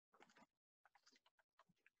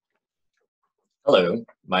Hello,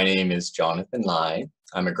 my name is Jonathan Lai.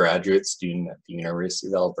 I'm a graduate student at the University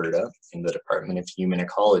of Alberta in the Department of Human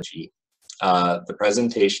Ecology. The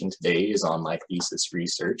presentation today is on my thesis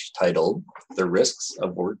research titled "The Risks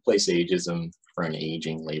of Workplace Ageism for an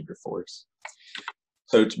Aging Labor Force."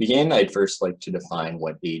 So to begin, I'd first like to define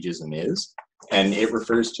what ageism is, and it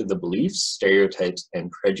refers to the beliefs, stereotypes,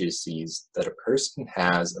 and prejudices that a person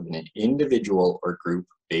has of an individual or group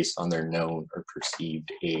based on their known or perceived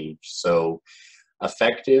age. So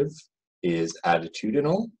affective is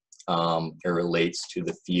attitudinal. It relates to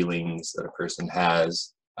the feelings that a person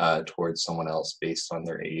has towards someone else based on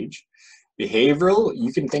their age. Behavioral,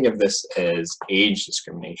 you can think of this as age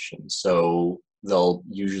discrimination. So there'll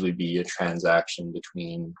usually be a transaction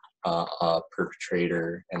between a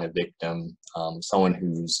perpetrator and a victim, someone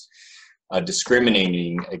who's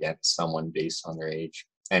discriminating against someone based on their age.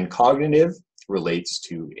 And cognitive relates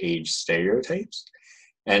to age stereotypes.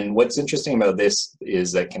 And what's interesting about this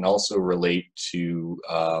is that can also relate to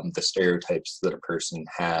the stereotypes that a person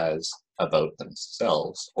has about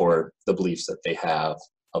themselves or the beliefs that they have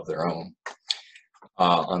of their own.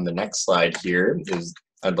 On the next slide here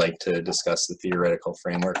I'd like to discuss the theoretical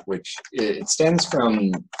framework, which it stems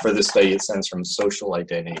from, for this study, it stems from social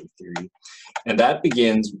identity theory. And that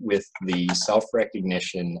begins with the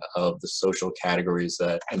self-recognition of the social categories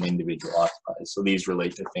that an individual occupies. So these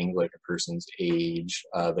relate to things like a person's age,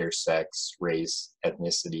 their sex, race,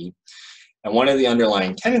 ethnicity. And one of the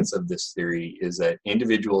underlying tenets of this theory is that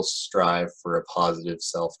individuals strive for a positive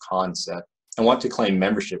self-concept and want to claim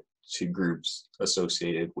membership to groups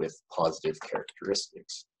associated with positive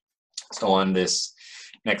characteristics. So on this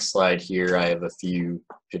next slide here, I have a few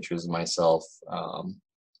pictures of myself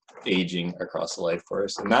aging across the life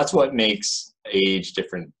course. And that's what makes age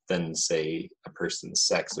different than, say, a person's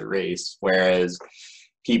sex or race, whereas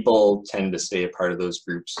people tend to stay a part of those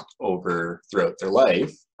groups throughout their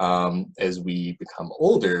life. As we become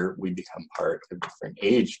older, we become part of different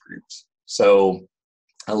age groups. So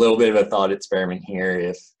a little bit of a thought experiment here.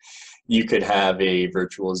 If you could have a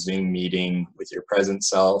virtual Zoom meeting with your present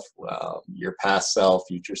self, your past self,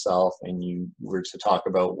 future self, and you were to talk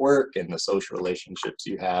about work and the social relationships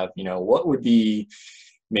you have, what would be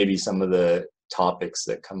maybe some of the topics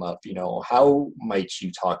that come up? How might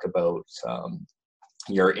you talk about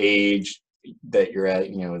your age that you're at,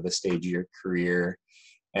 the stage of your career,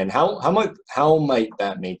 and how might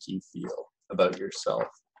that make you feel about yourself?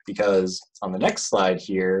 Because on the next slide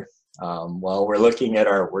here, we're looking at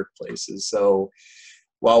our workplaces. So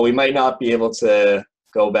while we might not be able to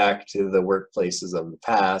go back to the workplaces of the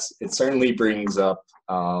past, it certainly brings up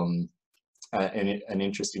an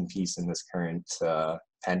interesting piece in this current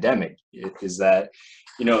pandemic, is that,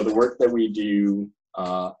 the work that we do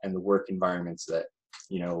and the work environments that,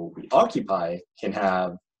 we occupy can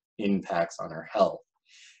have impacts on our health.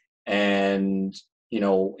 And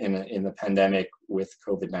in the pandemic with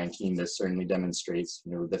COVID-19, this certainly demonstrates,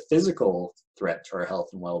 the physical threat to our health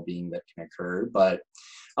and well-being that can occur. But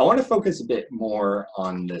I want to focus a bit more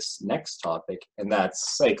on this next topic, and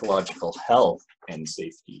that's psychological health and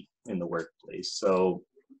safety in the workplace. So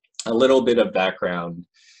a little bit of background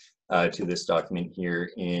to this document here.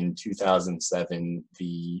 In 2007,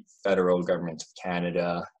 the federal government of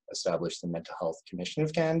Canada established the Mental Health Commission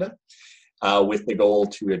of Canada, with the goal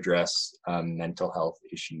to address mental health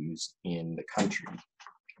issues in the country.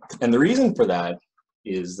 And the reason for that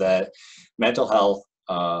is that mental health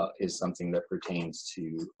is something that pertains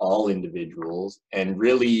to all individuals, and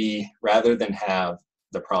really, rather than have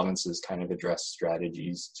the provinces kind of address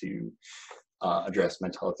strategies to address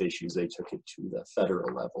mental health issues, they took it to the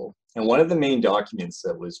federal level. And one of the main documents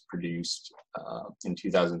that was produced in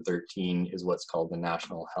 2013 is what's called the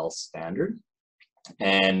National Health Standard.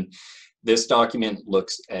 And this document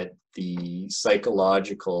looks at the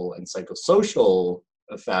psychological and psychosocial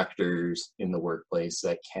factors in the workplace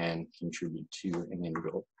that can contribute to an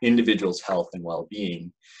individual's health and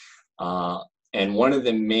well-being. And one of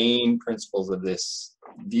the main principles of this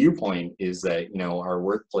viewpoint is that, our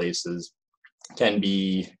workplaces can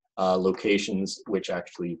be locations which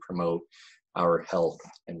actually promote our health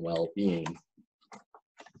and well-being.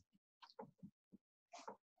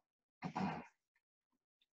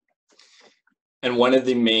 And one of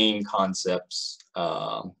the main concepts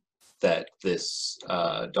that this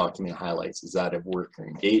document highlights is that of worker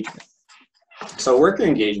engagement. So worker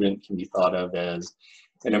engagement can be thought of as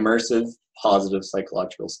an immersive, positive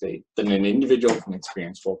psychological state that an individual can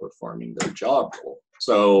experience while performing their job role.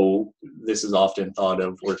 So this is often thought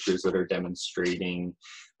of workers that are demonstrating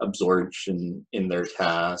absorption in their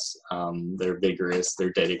tasks, they're vigorous, they're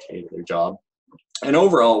dedicated to their job. And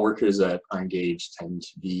overall, workers that are engaged tend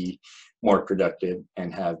to be more productive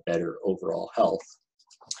and have better overall health.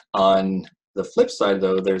 On the flip side,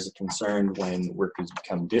 though, there's a concern when workers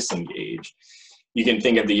become disengaged. You can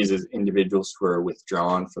think of these as individuals who are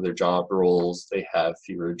withdrawn for their job roles. They have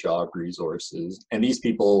fewer job resources. And these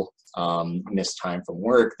people miss time from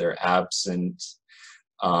work. They're absent.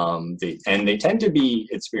 They tend to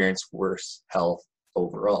experience worse health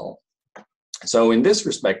overall. So in this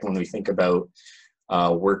respect, when we think about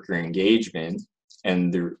worker engagement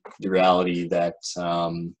and the reality that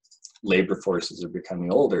labor forces are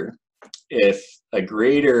becoming older, if as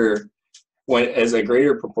a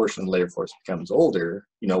greater proportion of the labor force becomes older,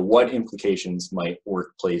 what implications might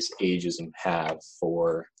workplace ageism have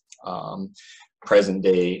for present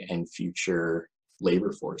day and future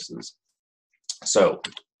labor forces? So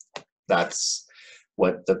that's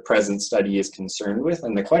what the present study is concerned with.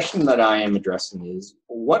 And the question that I am addressing is,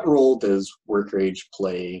 what role does worker age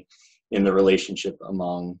play in the relationship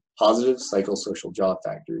among positive psychosocial job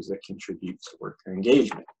factors that contribute to worker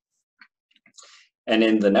engagement? And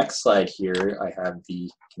in the next slide here, I have the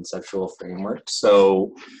conceptual framework.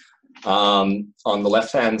 So on the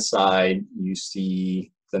left-hand side, you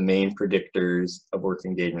see the main predictors of work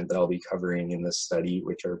engagement that I'll be covering in this study,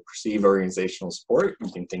 which are perceived organizational support.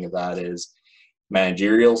 You can think of that as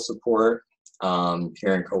managerial support,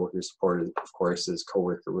 peer and coworker support, of course, is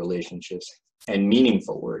coworker relationships, and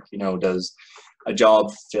meaningful work. Does a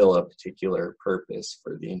job fill a particular purpose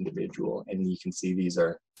for the individual? And you can see these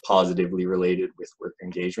are positively related with work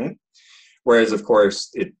engagement. Whereas, of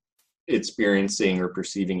course, experiencing or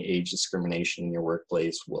perceiving age discrimination in your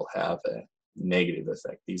workplace will have a negative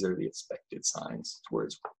effect. These are the expected signs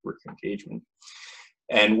towards work engagement.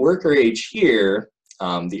 And worker age here,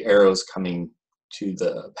 the arrows coming to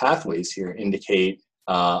the pathways here indicate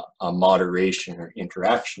a moderation or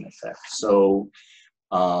interaction effect. So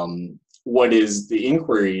what is the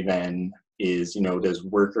inquiry then is, does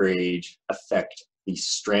worker age affect the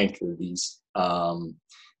strength of these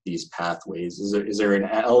pathways? Is there an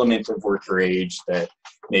element of worker age that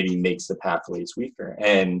maybe makes the pathways weaker?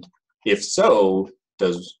 And if so,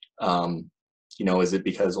 is it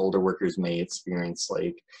because older workers may experience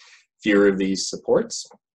fewer of these supports?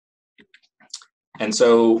 And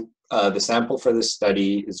so the sample for this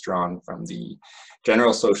study is drawn from the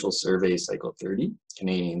General Social Survey Cycle 30,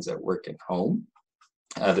 Canadians at Work and Home.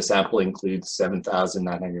 The sample includes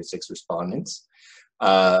 7,906 respondents,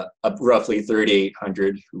 roughly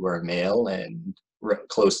 3,800 who are male and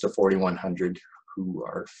close to 4,100 who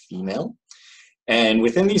are female. And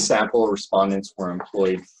within these sample, respondents were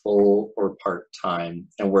employed full or part-time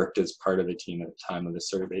and worked as part of a team at the time of the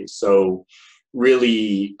survey. So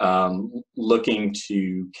really looking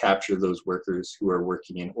to capture those workers who are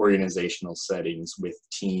working in organizational settings with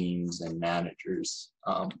teams and managers,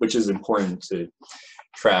 which is important to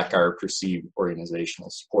track our perceived organizational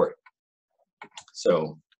support.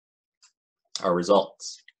 So our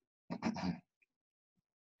results.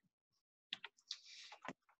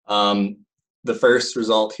 The first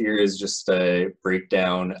result here is just a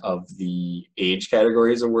breakdown of the age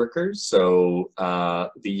categories of workers. So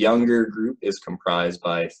the younger group is comprised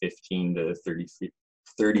by 15 to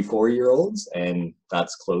 34-year-olds, and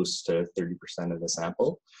that's close to 30% of the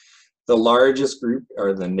sample. The largest group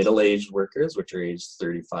are the middle-aged workers, which are aged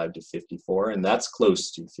 35 to 54, and that's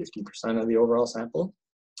close to 50% of the overall sample.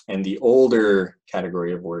 And the older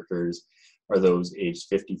category of workers are those aged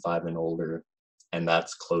 55 and older, and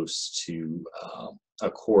that's close to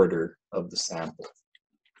a quarter of the sample.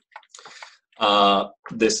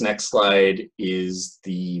 This next slide is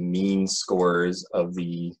the mean scores of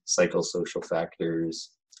the psychosocial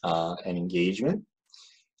factors and engagement.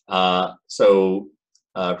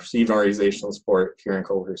 Perceived organizational support, peer and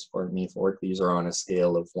coworker support, meaningful work, these are on a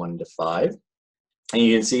scale of 1 to 5. And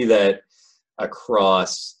you can see that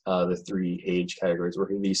across the three age categories where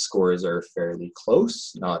these scores are fairly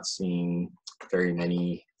close, not seeing very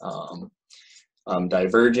many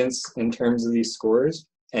divergence in terms of these scores.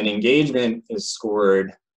 And engagement is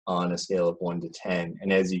scored on a scale of 1 to 10.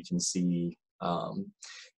 And as you can see,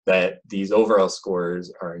 that these overall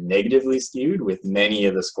scores are negatively skewed, with many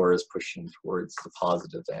of the scores pushing towards the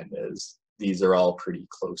positive end, as these are all pretty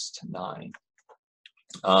close to 9.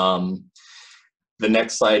 The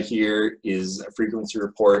next slide here is a frequency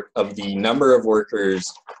report of the number of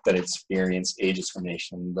workers that experience age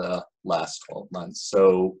discrimination in the last 12 months.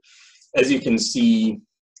 So as you can see,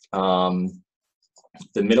 the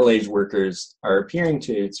middle-aged workers are appearing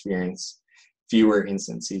to experience fewer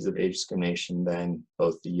instances of age discrimination than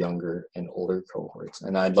both the younger and older cohorts.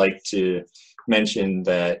 And I'd like to mention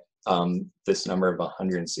that this number of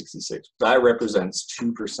 166. That represents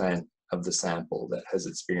 2% of the sample that has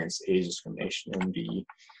experienced age discrimination in the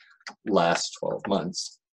last 12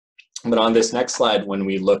 months. But on this next slide, when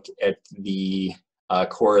we look at the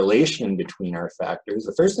correlation between our factors,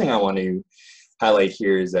 the first thing I want to highlight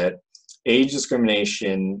here is that age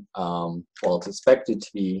discrimination, while it's expected to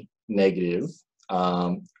be negative,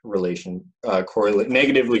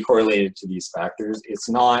 negatively correlated to these factors, it's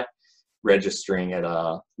not registering at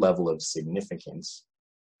a level of significance.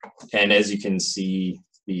 And as you can see,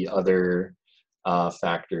 the other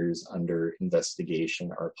factors under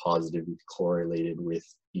investigation are positively correlated with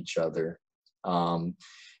each other. And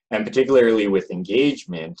particularly with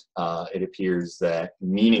engagement, it appears that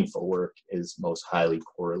meaningful work is most highly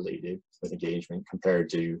correlated with engagement compared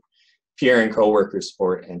to peer and coworker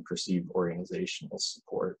support and perceived organizational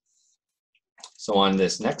support. So on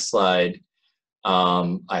this next slide,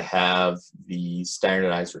 I have the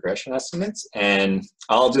standardized regression estimates, and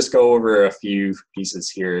I'll just go over a few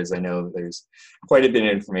pieces here, as I know there's quite a bit of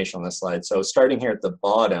information on this slide. So starting here at the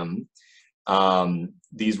bottom,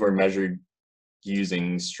 these were measured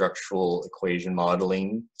using structural equation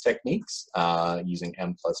modeling techniques, using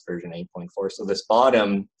M+ version 8.4. So this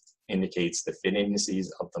bottom indicates the fit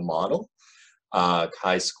indices of the model.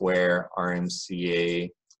 Chi-square, RMCA,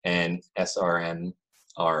 and SRM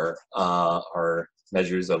are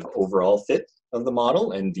measures of overall fit of the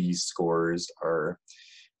model, and these scores are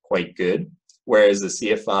quite good. Whereas the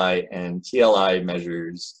CFI and TLI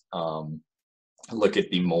measures look at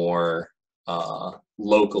the more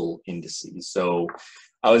local indices. So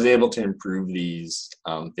I was able to improve these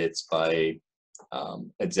fits by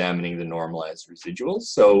examining the normalized residuals.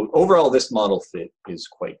 So overall, this model fit is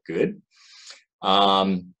quite good.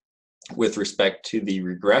 With respect to the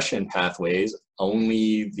regression pathways,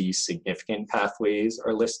 only the significant pathways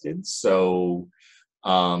are listed. So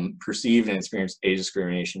perceived and experienced age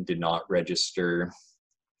discrimination did not register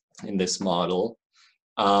in this model.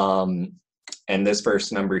 And this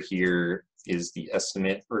first number here is the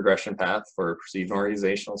estimate regression path for perceived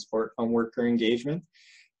organizational support on worker engagement.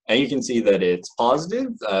 And you can see that it's positive,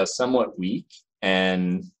 somewhat weak,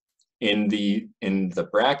 and in the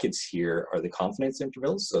brackets here are the confidence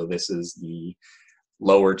intervals. So this is the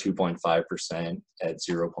lower 2.5% at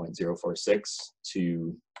 0.046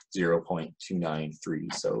 to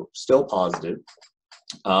 0.293. So still positive.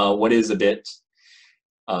 What is a bit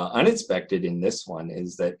unexpected in this one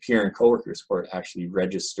is that peer and coworker support actually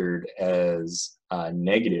registered as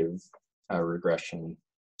negative regression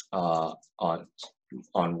on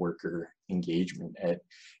worker engagement at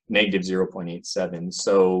negative 0.87.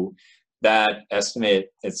 So that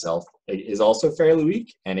estimate itself is also fairly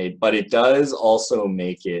weak, but it does also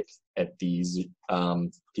make it at the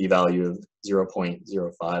p-value of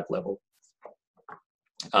 0.05 level.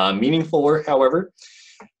 Meaningful work, however,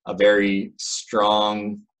 a very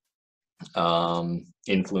strong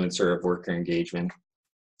influencer of worker engagement,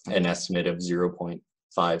 an estimate of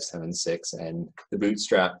 0.576, and the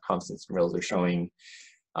bootstrap confidence intervals are showing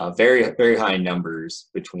very, very high numbers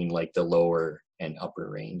between like the lower and upper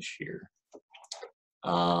range here.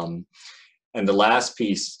 And the last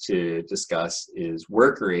piece to discuss is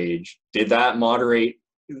worker age. Did that moderate?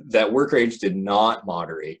 That worker age did not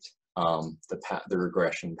moderate the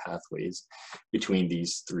regression pathways between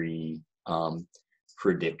these three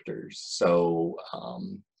predictors. So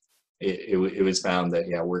it was found that,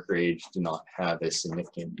 yeah, worker age did not have a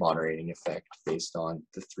significant moderating effect based on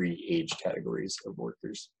the three age categories of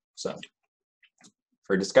workers. So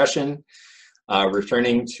for discussion,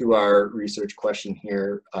 returning to our research question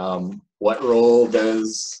here, what role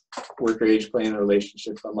does worker age play in the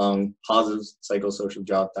relationship among positive psychosocial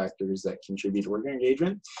job factors that contribute to worker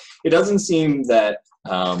engagement? It doesn't seem that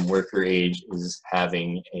worker age is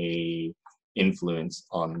having a influence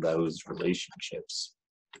on those relationships.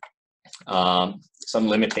 Some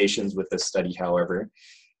limitations with this study, however,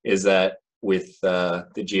 is that with the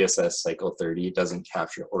GSS cycle 30, it doesn't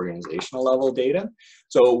capture organizational level data.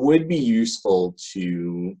 So it would be useful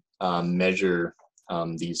to measure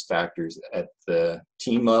these factors at the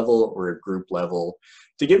team level or group level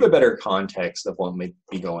to give a better context of what might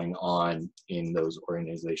be going on in those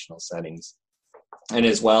organizational settings. And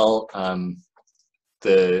as well,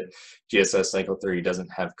 the GSS cycle 30 doesn't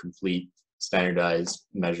have complete standardized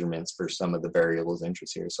measurements for some of the variables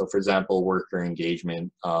interest here. So for example, worker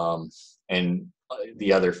engagement and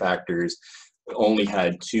the other factors only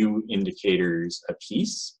had 2 indicators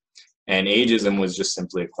apiece. And ageism was just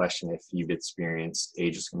simply a question if you've experienced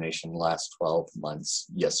age discrimination in the last 12 months,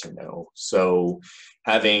 yes or no. So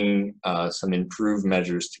having some improved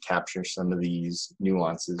measures to capture some of these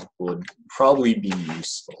nuances would probably be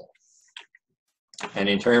useful. And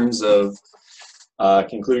in terms of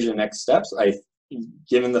conclusion, next steps,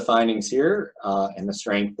 given the findings here and the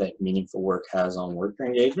strength that meaningful work has on worker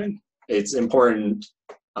engagement, it's important,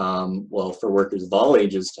 well, for workers of all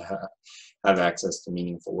ages to have access to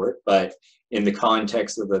meaningful work, but in the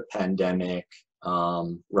context of the pandemic,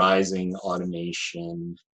 rising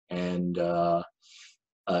automation, and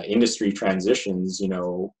industry transitions, you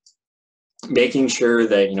know, making sure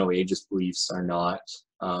that, you know, ageist beliefs are not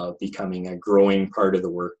becoming a growing part of the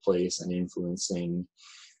workplace and influencing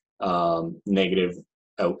negative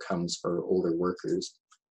outcomes for older workers.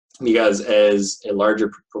 Because as a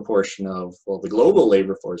larger proportion of, well, the global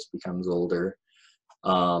labor force becomes older,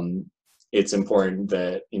 it's important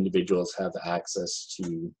that individuals have access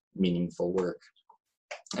to meaningful work.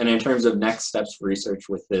 And in terms of next steps for research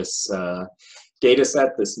with this data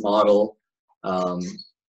set, this model,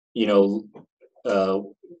 you know,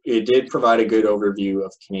 it did provide a good overview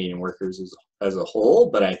of Canadian workers as a whole,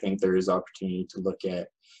 but I think there is opportunity to look at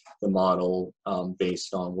the model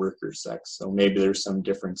based on worker sex. So maybe there's some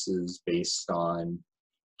differences based on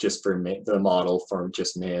just for the model for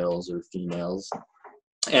just males or females.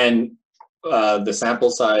 And the sample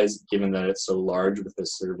size, given that it's so large with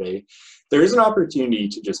this survey, there is an opportunity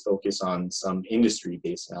to just focus on some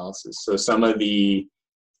industry-based analysis. So some of the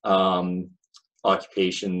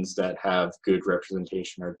occupations that have good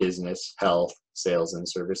representation are business, health, sales, and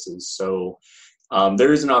services. So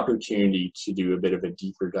there is an opportunity to do a bit of a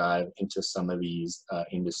deeper dive into some of these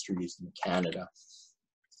industries in Canada.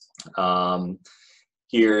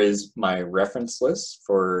 Here is my reference list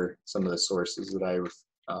for some of the sources that I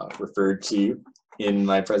referred to in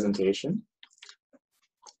my presentation.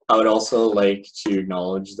 I would also like to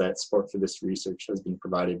acknowledge that support for this research has been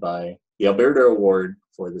provided by the Alberta Award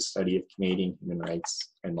for the Study of Canadian Human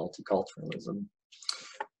Rights and Multiculturalism.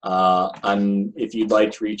 If you'd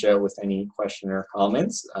like to reach out with any question or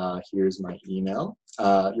comments, here's my email.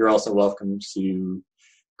 You're also welcome to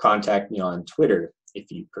contact me on Twitter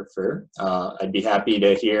if you prefer. I'd be happy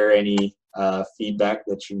to hear any feedback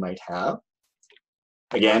that you might have.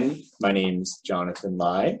 Again, my name's Jonathan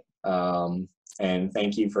Lai, and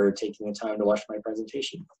thank you for taking the time to watch my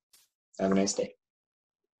presentation. Have a nice day.